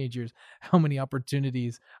think the teenagers, how many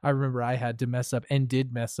opportunities I remember I had to mess up and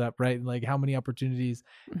did mess up, right? Like, how many opportunities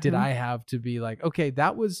did I have to be like, okay,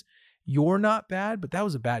 you're not bad, but that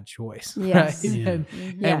was a bad choice. Yes. Right?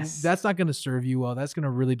 And that's not going to serve you well. That's going to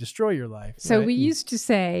really destroy your life. So we used to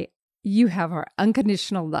say, you have our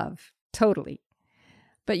unconditional love, totally.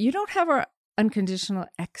 But you don't have our unconditional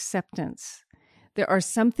acceptance. There are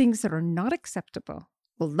some things that are not acceptable.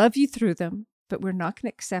 We'll love you through them, but we're not going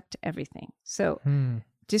to accept everything. So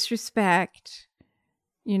disrespect,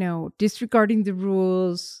 disregarding the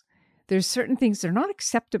rules. There's certain things that are not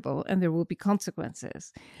acceptable and there will be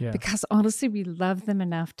consequences. Yeah. Because honestly, we love them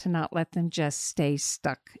enough to not let them just stay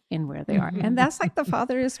stuck in where they are. And that's like the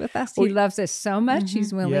Father is with us. He loves us so much.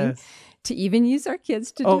 He's willing to even use our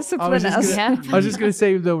kids to discipline us. I was just going to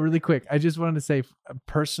say, though, really quick, I just wanted to say a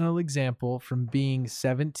personal example from being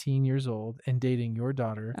 17 years old and dating your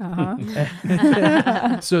daughter.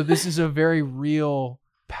 So this is a very real,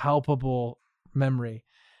 palpable memory.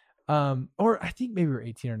 Or I think maybe we were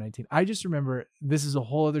 18 or 19. I just remember, this is a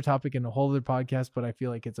whole other topic and a whole other podcast, but I feel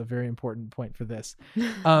like it's a very important point for this.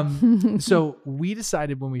 So we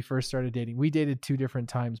decided when we first started dating, we dated 2 different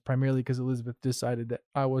times, primarily because Elizabeth decided that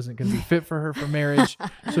I wasn't going to be fit for her for marriage.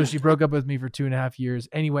 So she broke up with me for 2.5 years.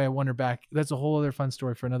 Anyway, I won her back. That's a whole other fun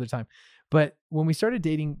story for another time. But when we started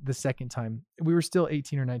dating the second time, we were still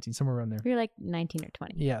 18 or 19, somewhere around there. We were like 19 or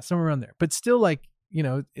 20. Yeah, somewhere around there. But still like,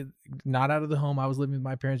 not out of the home. I was living with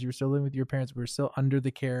my parents. You were still living with your parents. We were still under the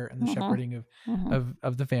care and the shepherding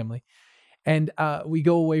of the family. And we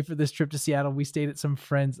go away for this trip to Seattle. We stayed at some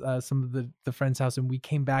friends, some of the friends' house, and we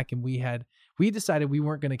came back and we decided we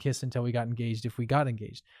weren't going to kiss until we got engaged if we got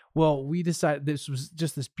engaged. Well, we decided this was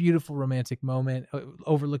just this beautiful romantic moment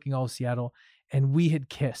overlooking all of Seattle. And we had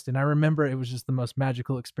kissed. And I remember it was just the most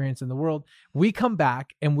magical experience in the world. We come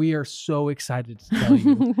back and we are so excited to tell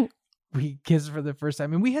you. We kissed for the first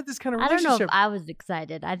time, and we had this kind of relationship. I don't know if I was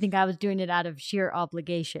excited. I think I was doing it out of sheer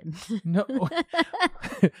obligation. No,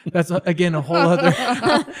 that's again a whole other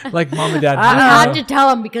like mom and dad. I had to tell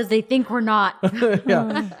them because they think we're not.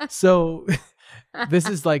 Yeah. So this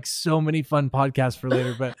is like so many fun podcasts for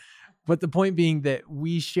later, but the point being that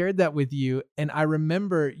we shared that with you, and I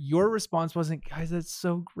remember your response wasn't, "Guys, that's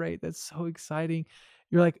so great. That's so exciting."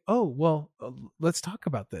 You're like, "Oh, well, let's talk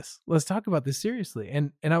about this. Let's talk about this seriously."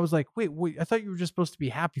 And I was like, wait, I thought you were just supposed to be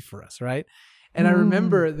happy for us, right? And I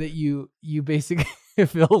remember that you basically,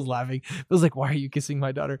 Phil's laughing. Phil's like, "Why are you kissing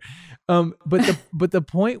my daughter?" But the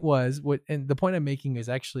point was, and the point I'm making is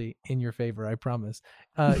actually in your favor, I promise.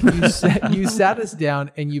 You sat us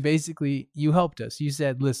down and you helped us. You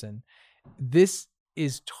said, "Listen, this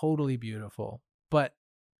is totally beautiful, but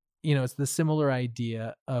it's the similar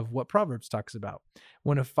idea of what Proverbs talks about.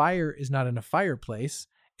 When a fire is not in a fireplace,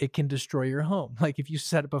 it can destroy your home. Like if you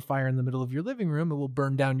set up a fire in the middle of your living room, it will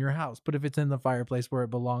burn down your house. But if it's in the fireplace where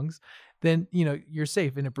it belongs, then, you're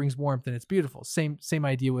safe and it brings warmth and it's beautiful." Same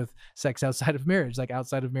idea with sex outside of marriage. Like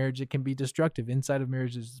outside of marriage, it can be destructive. Inside of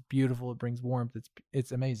marriage is beautiful. It brings warmth.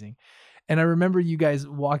 It's amazing. And I remember you guys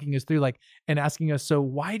walking us through and asking us, "So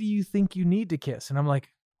why do you think you need to kiss?" And I'm like,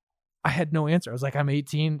 I had no answer. I was like, "I'm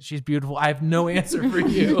 18. She's beautiful. I have no answer for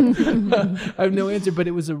you." I have no answer. But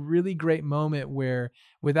it was a really great moment where,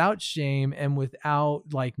 without shame and without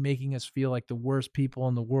making us feel like the worst people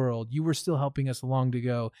in the world, you were still helping us along to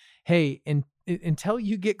go, "Hey, and until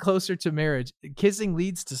you get closer to marriage, kissing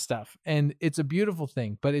leads to stuff, and it's a beautiful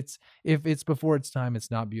thing. But if it's before its time, it's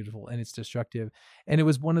not beautiful and it's destructive." And it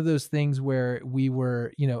was one of those things where we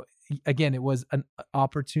were, again, it was an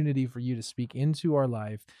opportunity for you to speak into our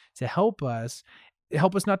life to help us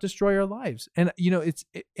not destroy our lives. And, it's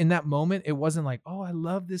in that moment, it wasn't like, "Oh, I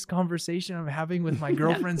love this conversation I'm having with my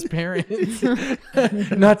girlfriend's parents."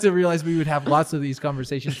 Not to realize we would have lots of these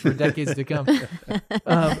conversations for decades to come.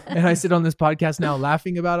 And I sit on this podcast now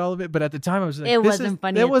laughing about all of it. But at the time I was like, it wasn't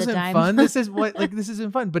funny. It wasn't fun. This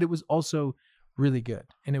isn't fun. But it was also really good.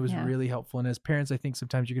 And it was really helpful. And as parents, I think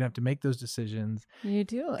sometimes you're going to have to make those decisions. You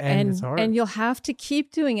do. And it's hard. And you'll have to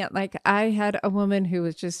keep doing it. Like I had a woman who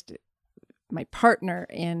was just my partner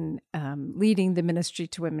in leading the ministry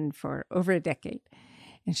to women for over a decade.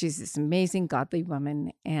 And she's this amazing, godly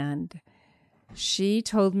woman. And she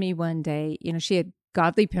told me one day, she had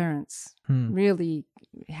godly parents, really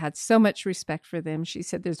had so much respect for them. She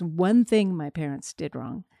said, "There's one thing my parents did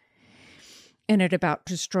wrong, and it about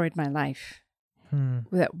destroyed my life."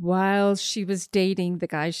 That while she was dating the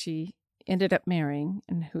guy she ended up marrying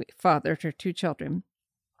and who fathered her 2 children,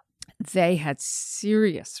 they had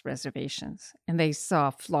serious reservations and they saw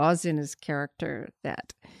flaws in his character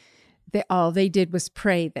that all they did was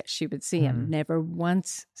pray that she would see him. Never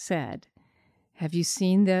once said, "Have you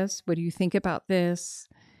seen this? What do you think about this?"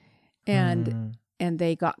 And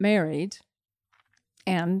they got married,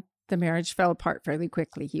 and the marriage fell apart fairly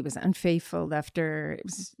quickly. He was unfaithful, left her. It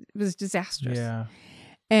was disastrous. Yeah.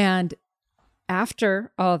 And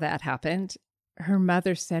after all that happened, her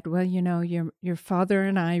mother said, "Well, your father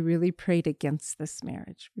and I really prayed against this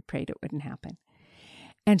marriage. We prayed it wouldn't happen."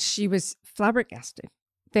 And she was flabbergasted.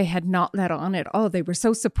 They had not let on at all. They were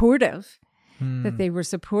so supportive. that they were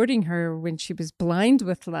supporting her when she was blind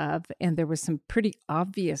with love, and there was some pretty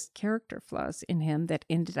obvious character flaws in him that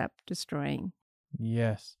ended up destroying.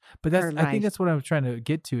 Yes. But that's, Her I think life. that's what I was trying to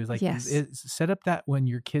get to is like, Yes. it's set up that when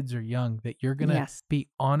your kids are young, that you're going to Yes. be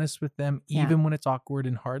honest with them, Yeah. even when it's awkward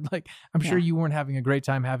and hard. Like, I'm sure Yeah. you weren't having a great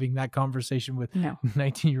time having that conversation with No.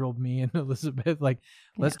 19-year-old me and Elizabeth. Like,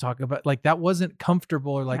 let's Yeah. talk about, like, that wasn't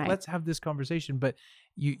comfortable or like, Right. let's have this conversation. But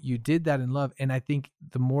you did that in love. And I think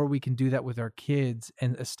the more we can do that with our kids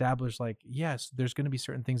and establish like, yes, there's going to be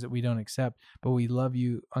certain things that we don't accept, but we love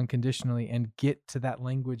you unconditionally, and get to that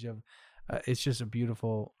language of, it's just a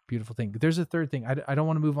beautiful, beautiful thing. There's a third thing. I don't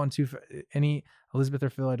want to move on to any Elizabeth or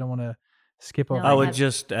Phil. I don't want to skip No, over. I would have-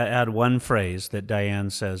 just add one phrase that Diane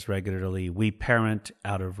says regularly: we parent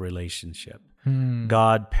out of relationship.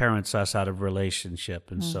 God parents us out of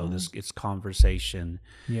relationship, and so this it's conversation,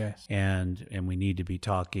 Yes. and we need to be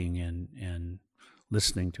talking and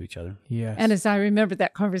listening to each other. Yes. And as I remember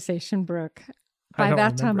that conversation, Brooke, I by don't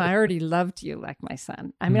that time, remember I it. already loved you like my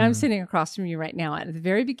son. I mean, I'm sitting across from you right now. At the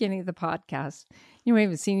very beginning of the podcast, you know, we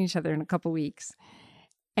haven't seen each other in a couple weeks.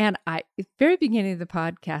 And at the very beginning of the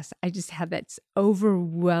podcast, I just had that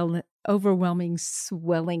overwhelming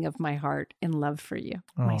swelling of my heart in love for you,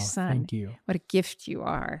 my Oh, son. Thank you. What a gift you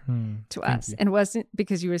are to Thank us. you. And it wasn't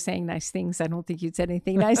because you were saying nice things. I don't think you'd said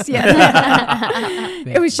anything nice yet.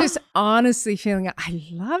 It was just honestly feeling,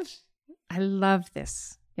 I love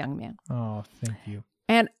this young man. Oh, thank you.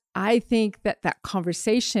 And I think that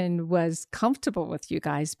conversation was comfortable with you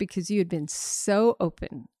guys because you had been so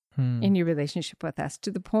open in your relationship with us,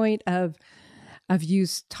 to the point of you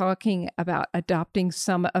talking about adopting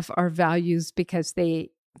some of our values because they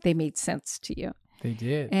made sense to you. They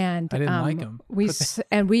did. And I didn't like 'em,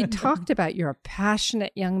 we talked about, you're a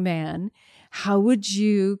passionate young man. How would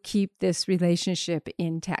you keep this relationship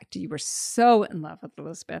intact? You were so in love with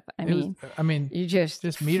Elizabeth. I mean, You just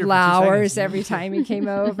Just meet her for 2 flowers seconds. every time he came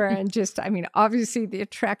over, and just, I mean, obviously the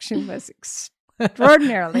attraction was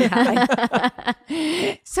extraordinarily high.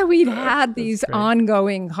 So we'd had these great.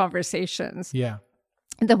 ongoing conversations. yeah.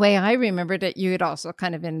 The way I remembered it, you had also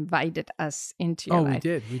kind of invited us into your Oh, life.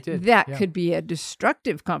 we did. That yeah. could be a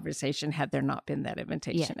destructive conversation had there not been that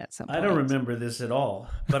invitation at some point. I don't remember this at all,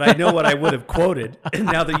 but I know what I would have quoted.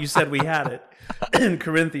 Now that you said we had it, in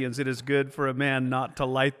Corinthians, it is good for a man not to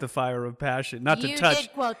light the fire of passion, not to You touch.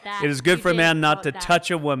 did quote that. It is good You for a did man not to quote that.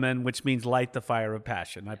 touch a woman, which means light the fire of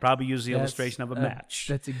passion. I probably use the That's, illustration of a match.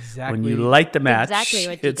 That's exactly. When you light the match, exactly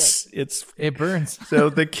what you it's it burns.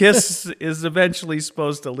 so the kiss is eventually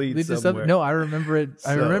supposed to lead Lead to somewhere. No, I remember it.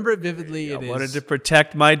 I So, remember it vividly. I It wanted is. to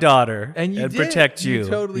protect my daughter And you did. protect You you.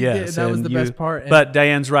 totally yes, did. And that was and the you- best part. And- But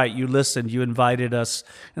Diane's right. You listened. You invited us,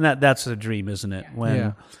 and that's a dream, isn't it?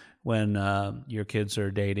 When your kids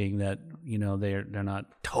are dating, that they're not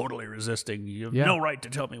totally resisting. You have Yeah. no right to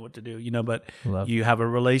tell me what to do. But Love. you have a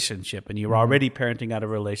relationship, and you're already parenting out of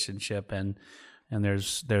a relationship, and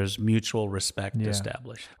there's mutual respect Yeah.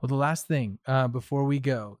 established. Well, the last thing before we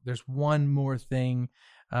go, there's one more thing,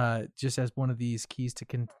 just as one of these keys to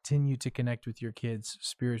continue to connect with your kids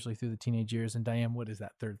spiritually through the teenage years. And Diane, what is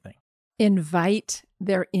that third thing? Invite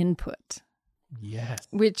their input, Yes.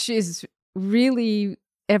 which is really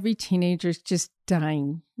every teenager's just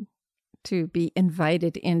dying to be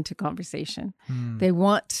invited into conversation. They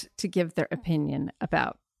want to give their opinion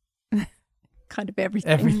about kind of everything.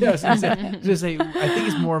 I was gonna say, I think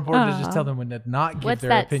it's more important to just tell them when to not give What's their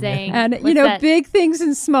that opinion. saying? And What's that? big things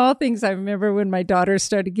and small things. I remember when my daughter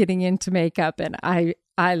started getting into makeup, and I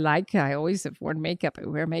always have worn makeup. I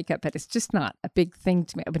wear makeup, but it's just not a big thing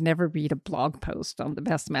to me. I would never read a blog post on the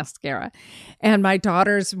best mascara. And my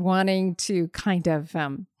daughter's wanting to kind of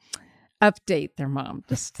update their mom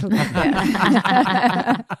just a little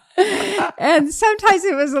bit. And sometimes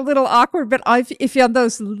it was a little awkward, but if on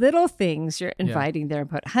those little things, you're inviting their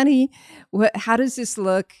input. Honey, how does this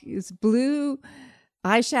look? Is blue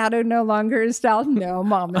eyeshadow no longer in style? No,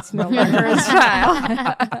 Mom, it's no longer in style.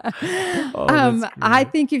 I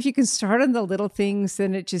think if you can start on the little things,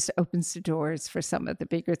 then it just opens the doors for some of the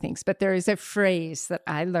bigger things. But there is a phrase that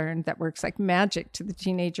I learned that works like magic to the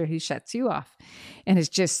teenager who shuts you off. And it's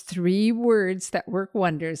just 3 words that work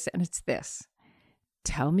wonders. And it's this: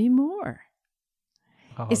 tell me more.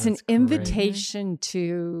 Oh, It's an that's great. invitation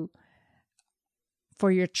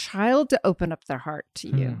for your child to open up their heart to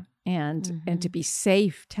you and to be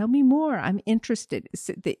safe. Tell me more. I'm interested.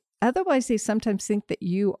 Otherwise, they sometimes think that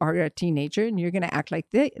you are a teenager and you're going to act like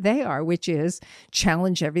they are, which is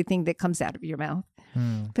challenge everything that comes out of your mouth.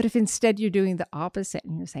 But if instead you're doing the opposite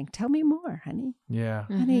and you're saying, tell me more, honey. Yeah.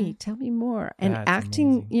 Honey, tell me more. And That's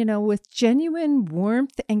acting, amazing. with genuine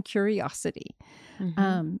warmth and curiosity.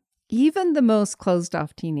 even the most closed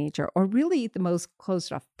off teenager, or really the most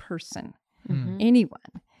closed off person, Mm-hmm.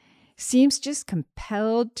 anyone, seems just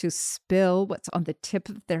compelled to spill what's on the tip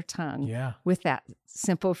of their tongue Yeah. with that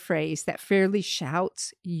simple phrase that fairly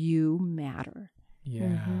shouts, "You matter."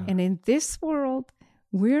 Yeah. Mhm. And in this world,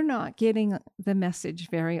 we're not getting the message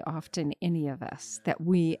very often, any of us, that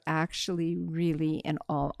we actually really, in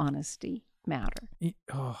all honesty, matter.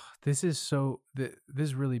 Oh, this is this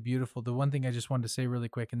is really beautiful. The one thing I just wanted to say really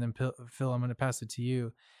quick, and then Phil, I'm going to pass it to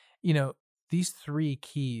you. You know, these three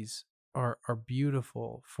keys are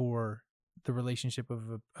beautiful for the relationship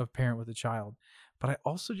of a parent with a child. But I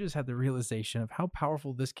also just had the realization of how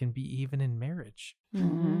powerful this can be even in marriage.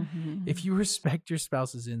 Mhm. If you respect your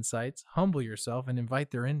spouse's insights, humble yourself, and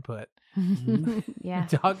invite their input. Yeah.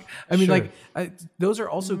 I mean, Sure. those are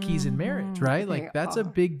also keys in marriage, right? They Like that's a are.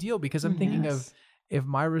 big deal, because I'm thinking of, Yes. if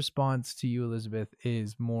my response to you, Elizabeth,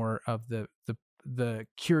 is more of the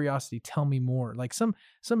curiosity, tell me more. Like some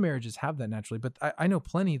marriages have that naturally, but I know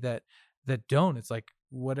plenty that don't. It's like,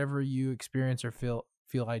 whatever you experience or feel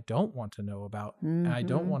I don't want to know about, and I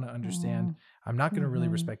don't want to understand. I'm not going to really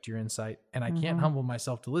respect your insight, and I can't humble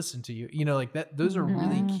myself to listen to you. You know, like that. Those are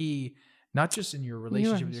really key, not just in your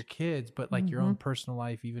relationship with your kids, but like your own personal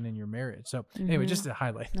life, even in your marriage. So anyway, just to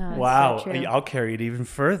highlight. No, that's Wow. so true. I'll carry it even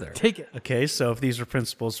further. Take it. Okay, so if these are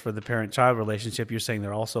principles for the parent-child relationship, you're saying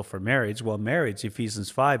they're also for marriage. Well, marriage,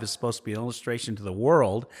 Ephesians 5, is supposed to be an illustration to the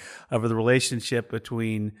world of the relationship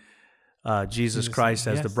between Jesus Christ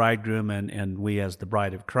as the yes. bridegroom and we as the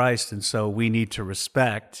bride of Christ. And so we need to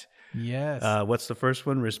respect. Yes. What's the first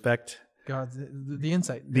one? Respect God, the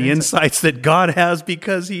insight. the insights that God has,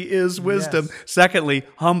 because he is wisdom. Yes. Secondly,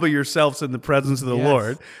 humble yourselves in the presence of the Yes.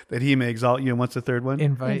 Lord, that he may exalt you. And what's the third one?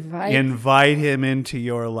 Invite Invite him into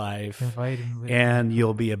your life. him. And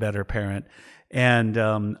you'll be a better parent. And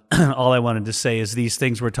all I wanted to say is these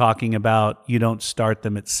things we're talking about, you don't start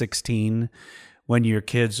them at 16. When your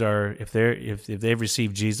kids are, if they've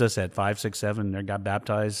received Jesus at 5, 6, 7, they got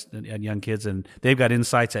baptized, and young kids, and they've got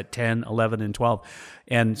insights at 10, 11, and 12.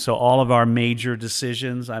 And so all of our major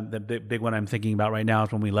decisions, the big one I'm thinking about right now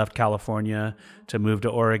is when we left California to move to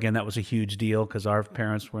Oregon. That was a huge deal because our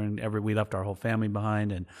parents were we left our whole family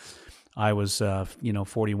behind, and I was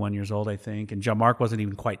 41 years old, I think, and John Mark wasn't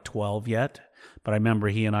even quite 12 yet. But I remember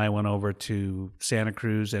he and I went over to Santa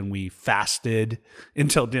Cruz and we fasted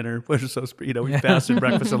until dinner, which was so, we fasted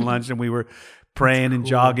breakfast and lunch, and we were praying and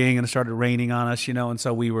jogging, and it started raining on us, and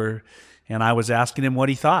so and I was asking him what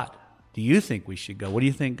he thought. Do you think we should go? What do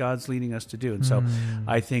you think God's leading us to do? And so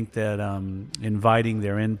I think that inviting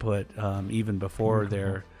their input even before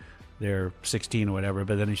they're 16 or whatever,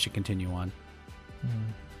 but then it should continue on.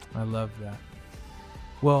 I love that.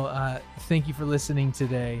 Well, thank you for listening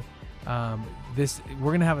today.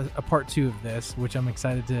 We're gonna have a part 2 of this, which I'm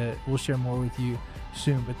excited we'll share more with you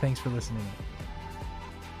soon, but thanks for listening.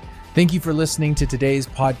 Thank you for listening to today's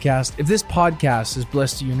podcast. If this podcast has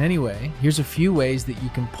blessed you in any way, here's a few ways that you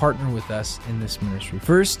can partner with us in this ministry.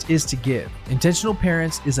 First is to give. Intentional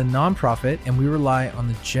Parents is a nonprofit, and we rely on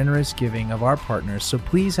the generous giving of our partners. So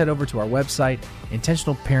please head over to our website,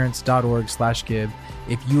 intentionalparents.org/give,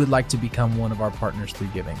 if you would like to become one of our partners through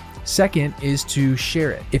giving. Second is to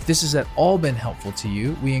share it. If this has at all been helpful to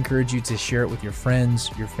you, we encourage you to share it with your friends,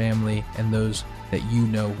 your family, and those that you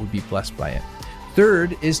know would be blessed by it.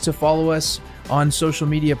 Third is to follow us on social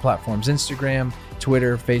media platforms, Instagram,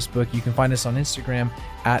 Twitter, Facebook. You can find us on Instagram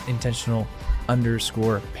at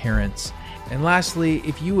intentional_parents. And lastly,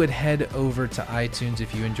 if you would head over to iTunes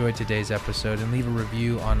if you enjoyed today's episode and leave a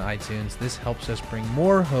review on iTunes, this helps us bring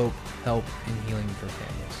more hope, help, and healing for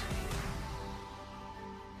families.